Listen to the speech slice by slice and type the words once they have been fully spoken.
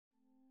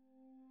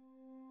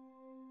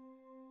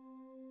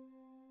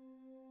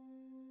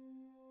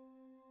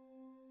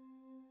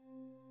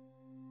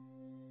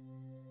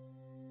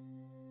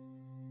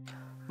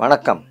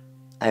Vanakkam,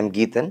 I am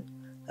Geethan,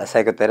 a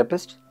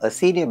psychotherapist, a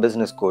senior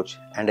business coach,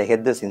 and I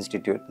head this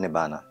institute,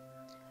 Nibbana.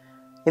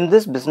 In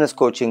this business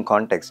coaching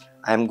context,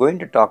 I am going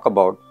to talk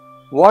about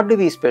what do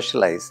we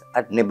specialize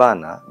at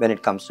Nibbana when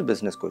it comes to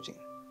business coaching.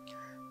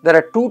 There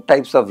are two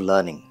types of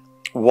learning.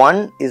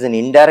 One is an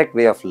indirect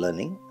way of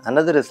learning,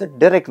 another is a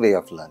direct way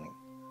of learning.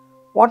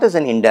 What is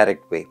an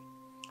indirect way?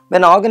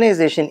 When an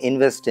organization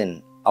invests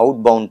in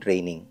outbound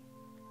training,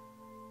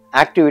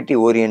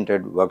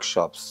 activity-oriented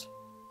workshops,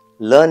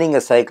 learning a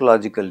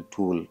psychological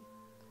tool,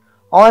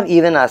 or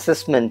even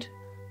assessment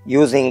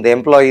using the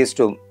employees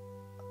to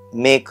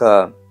make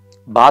a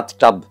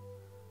bathtub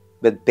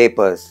with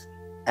papers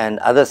and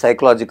other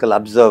psychological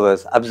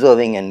observers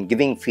observing and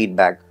giving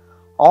feedback,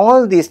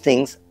 all these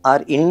things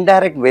are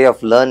indirect way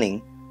of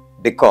learning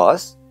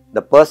because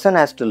the person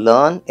has to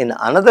learn in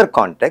another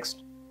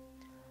context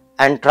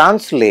and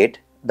translate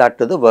that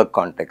to the work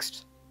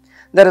context.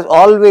 There is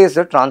always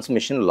a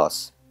transmission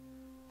loss.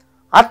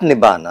 At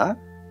Nibbana,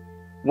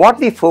 what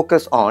we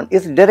focus on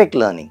is direct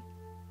learning.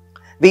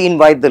 We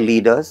invite the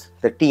leaders,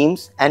 the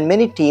teams, and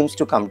many teams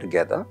to come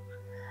together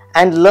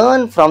and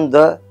learn from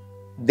their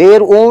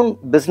own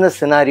business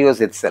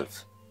scenarios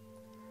itself.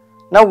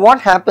 Now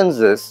what happens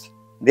is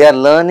they are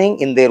learning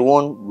in their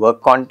own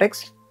work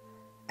context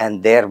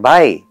and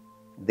thereby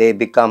they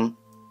become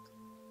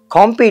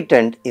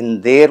competent in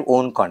their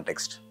own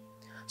context.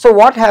 So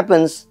what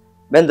happens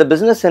when the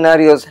business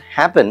scenarios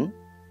happen?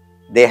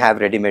 They have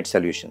ready-made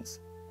solutions.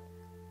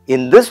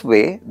 In this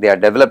way, they are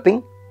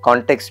developing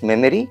context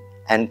memory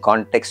and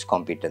context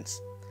competence.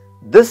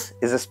 This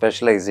is a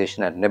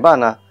specialization at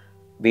Nibbana.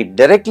 We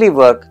directly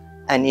work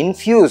and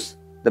infuse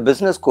the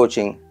business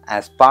coaching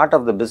as part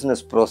of the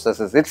business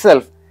processes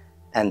itself,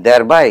 and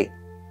thereby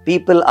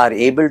people are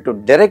able to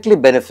directly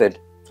benefit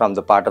from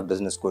the part of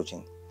business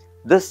coaching.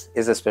 This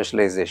is a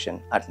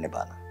specialization at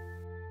Nibbana.